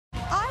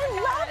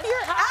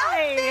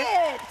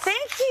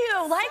Thank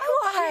you.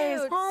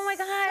 Likewise. cute. Oh my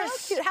gosh.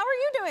 So cute. How are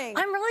you doing?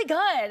 I'm really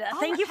good.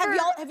 Thank you for.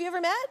 Have you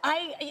ever met?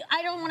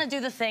 I don't want to do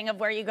the thing of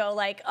where you go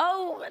like,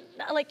 oh,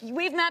 like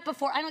we've met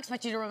before. I don't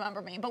expect you to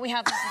remember me, but we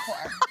have met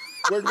before.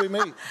 Where did we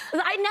meet?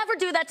 I never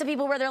do that to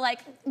people where they're like,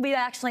 we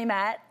actually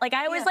met. Like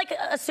I always like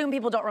assume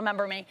people don't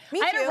remember me.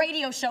 Me I had too. a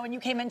radio show and you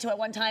came into it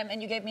one time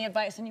and you gave me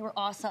advice and you were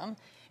awesome.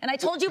 And I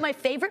told you my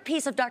favorite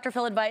piece of Dr.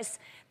 Phil advice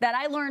that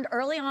I learned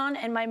early on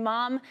and my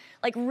mom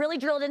like really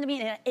drilled into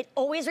me and it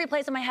always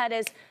replays in my head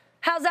is,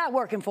 how's that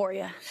working for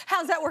you?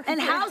 How's that working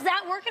for you? And how's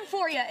that working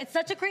for you? It's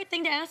such a great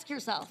thing to ask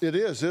yourself. It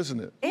is, isn't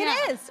it?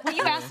 It is. Will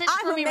you ask it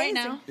for me right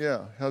now?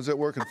 Yeah. How's that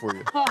working for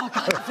you? Oh,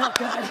 God, I felt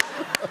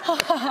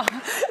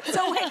good.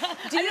 So wait,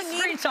 I just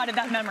screenshotted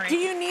that memory. Do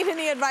you need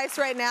any advice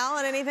right now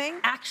on anything?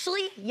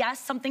 Actually,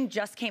 yes, something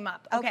just came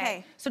up.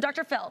 Okay. So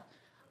Dr. Phil,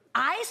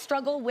 I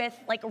struggle with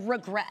like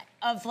regret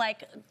of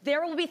like,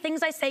 there will be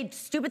things I say,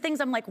 stupid things.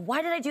 I'm like,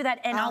 why did I do that?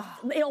 And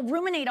I'll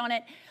ruminate on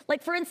it.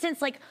 Like for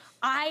instance, like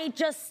I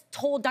just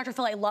told Dr.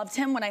 Phil I loved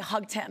him when I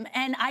hugged him.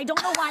 And I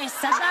don't know why I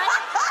said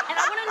that. And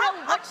I want to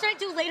know what should I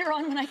do later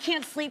on when I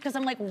can't sleep? Because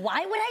I'm like,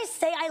 why would I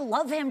say I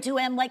love him to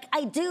him? Like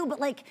I do,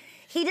 but like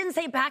he didn't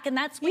say it back and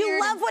that's weird.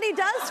 You love what he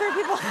does for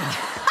people. Like,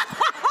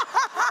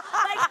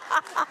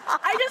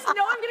 I just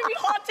know I'm going to be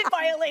haunted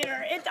by it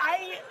later.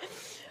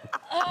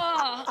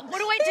 What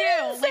do I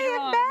do later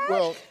on?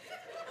 Well,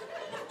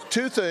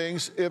 two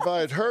things. If I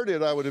had heard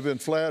it, I would have been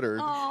flattered.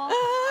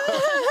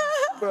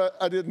 But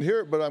I didn't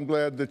hear it, but I'm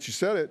glad that you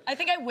said it. I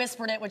think I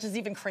whispered it, which is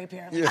even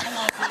creepier. Yeah.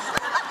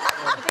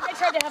 I think I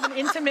tried to have an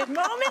intimate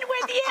moment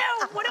with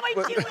you. What am I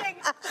doing?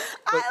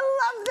 I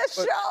love this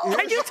show.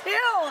 I do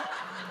too.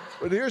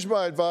 But here's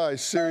my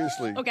advice,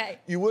 seriously. Okay.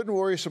 You wouldn't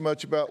worry so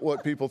much about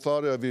what people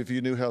thought of you if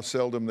you knew how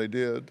seldom they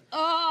did.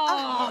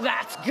 Oh,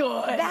 that's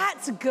good.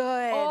 That's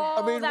good. Oh,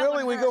 I mean, that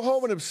really, one we go hurts.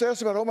 home and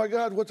obsess about, oh my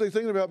God, what's they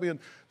thinking about me? And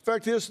the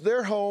fact is,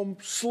 they're home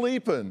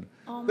sleeping.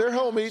 They're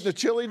home eating a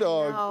chili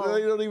dog.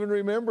 They don't even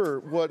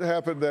remember what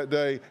happened that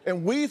day.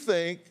 And we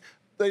think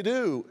they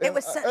do. It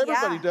was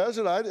everybody does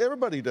it.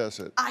 Everybody does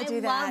it. I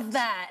do that. love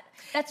that.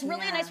 That's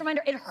really a nice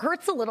reminder. It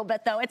hurts a little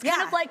bit, though. It's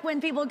kind of like when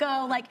people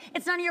go, like,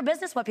 it's none of your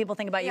business what people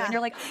think about you. And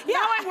you're like,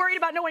 now I'm worried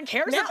about no one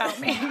cares about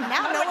me.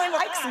 Now no one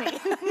likes me.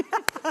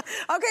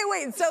 Okay,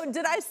 wait. So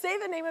did I say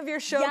the name of your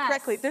show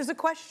correctly? There's a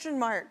question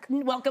mark.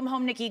 Welcome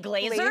Home Nikki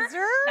Glaser.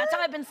 Glaser? That's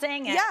how I've been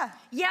saying it. Yeah.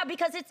 Yeah,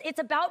 because it's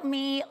about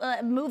me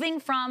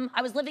moving from,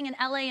 I was living in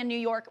LA and New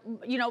York,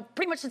 you know,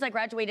 pretty much since I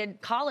graduated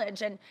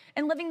college and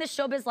living this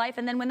showbiz life.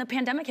 And then when the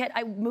pandemic hit,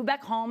 I moved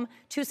back home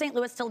to St.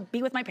 Louis to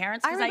be with my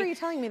parents. I remember you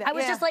telling me that. I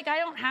was just like, I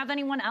don't have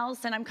anyone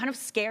else and I'm kind of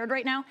scared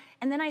right now.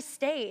 And then I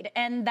stayed.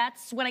 And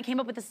that's when I came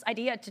up with this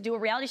idea to do a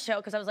reality show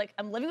because I was like,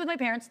 I'm living with my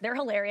parents. They're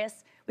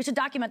hilarious. We should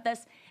document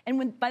this.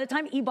 And by the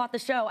time E bought the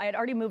show, I had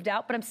already moved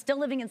out, but I'm still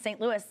living in St.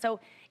 Louis.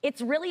 So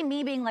it's really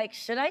me being like,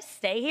 should I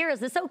stay here? Is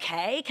this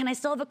okay? Can I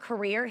still have a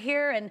career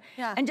here? And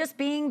just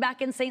being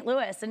back in St.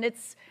 Louis. And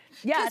it's,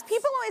 because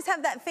people always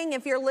have that thing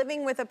if you're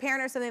living with a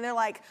parent or something, they're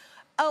like,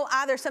 oh,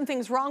 either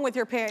something's wrong with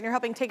your parent, you're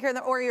helping take care of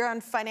them, or you're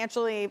on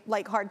financially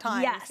like hard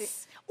times.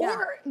 Yes. Yeah.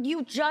 Or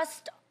you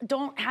just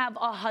don't have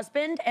a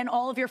husband and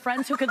all of your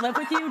friends who could live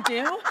with you do,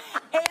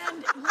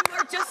 and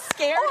you're just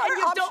scared. Or and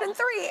you option don't,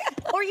 3.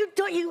 Or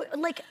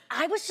like,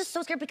 I was just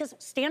so scared because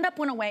stand-up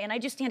went away and I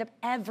just stand up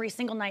every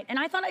single night. And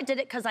I thought I did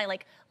it because I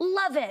like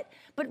love it.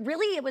 But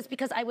really it was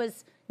because I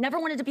was never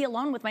wanted to be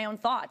alone with my own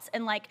thoughts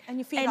and like. And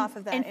you feed off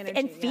of that energy.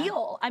 And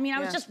feel. I mean, I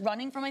was just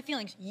running from my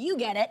feelings. You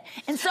get it.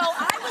 And so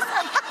I was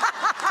like,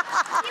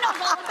 he knows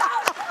all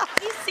about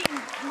it. He's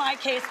seen my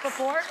case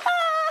before.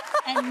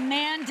 And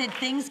man, did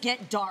things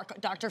get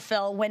dark, Dr.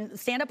 Phil. When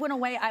stand-up went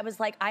away, I was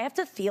like, I have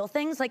to feel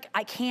things. Like,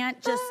 I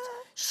can't just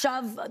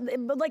shove,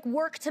 like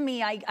work to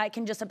me, I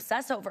can just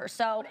obsess over.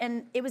 So,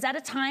 and it was at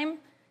a time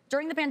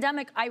during the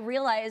pandemic, I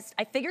realized,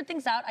 I figured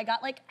things out. I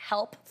got like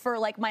help for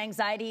like my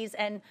anxieties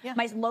and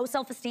my low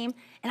self-esteem.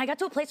 And I got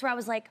to a place where I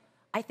was like,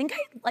 I think I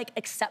like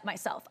accept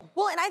myself.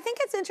 Well, and I think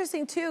it's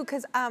interesting too,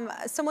 because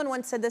someone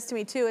once said this to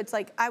me too. It's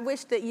like, I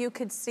wish that you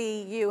could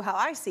see you how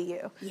I see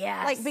you.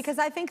 Yes. Like, because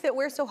I think that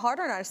we're so hard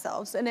on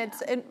ourselves and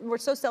and we're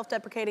so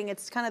self-deprecating.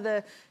 It's kind of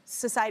the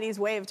society's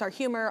way. It's our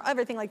humor,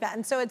 everything like that.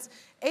 And so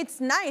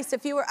it's nice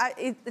if you were,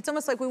 it's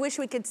almost like we wish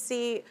we could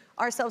see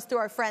ourselves through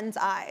our friends'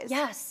 eyes.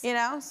 Yes. You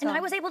know? So. And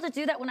I was able to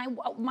do that when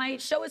my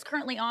show is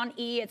currently on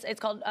E. It's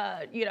called,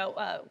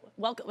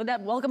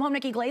 Welcome Home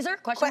Nikki Glaser?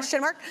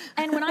 Question mark.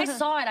 And when I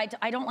saw it,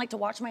 I don't like to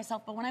watch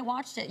myself, but when I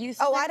watched it,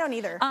 I don't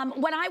either.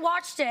 When I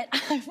watched it,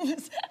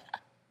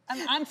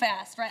 I'm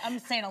fast, right? I'm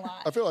saying a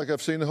lot. I feel like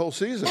I've seen the whole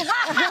season.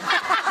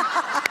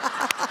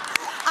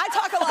 I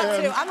talk a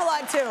lot too. I'm a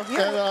lot too.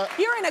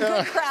 You're in a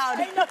good crowd.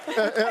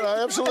 And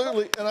I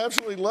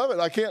absolutely love it.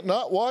 I can't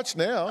not watch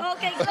now.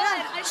 Okay,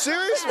 good.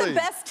 Seriously. The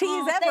best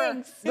tease ever.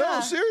 Thanks.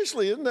 No,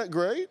 seriously, isn't that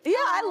great? Yeah,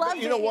 I love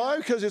it. You know why?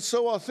 Because it's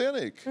so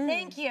authentic.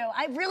 Thank you.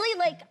 I really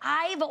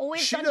I've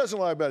always She doesn't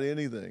lie about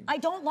anything. I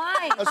don't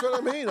lie. That's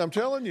what I mean. I'm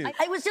telling you.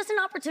 It was just an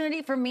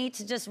opportunity for me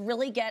to just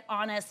really get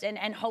honest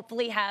and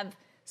hopefully have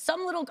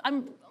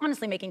I'm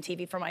honestly making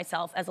TV for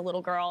myself as a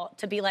little girl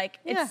to be like,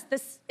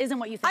 this isn't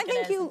what you think it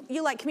is. I think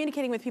you like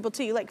communicating with people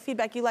too. You like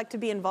feedback. You like to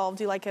be involved.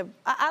 You like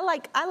I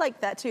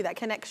like that too, that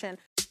connection.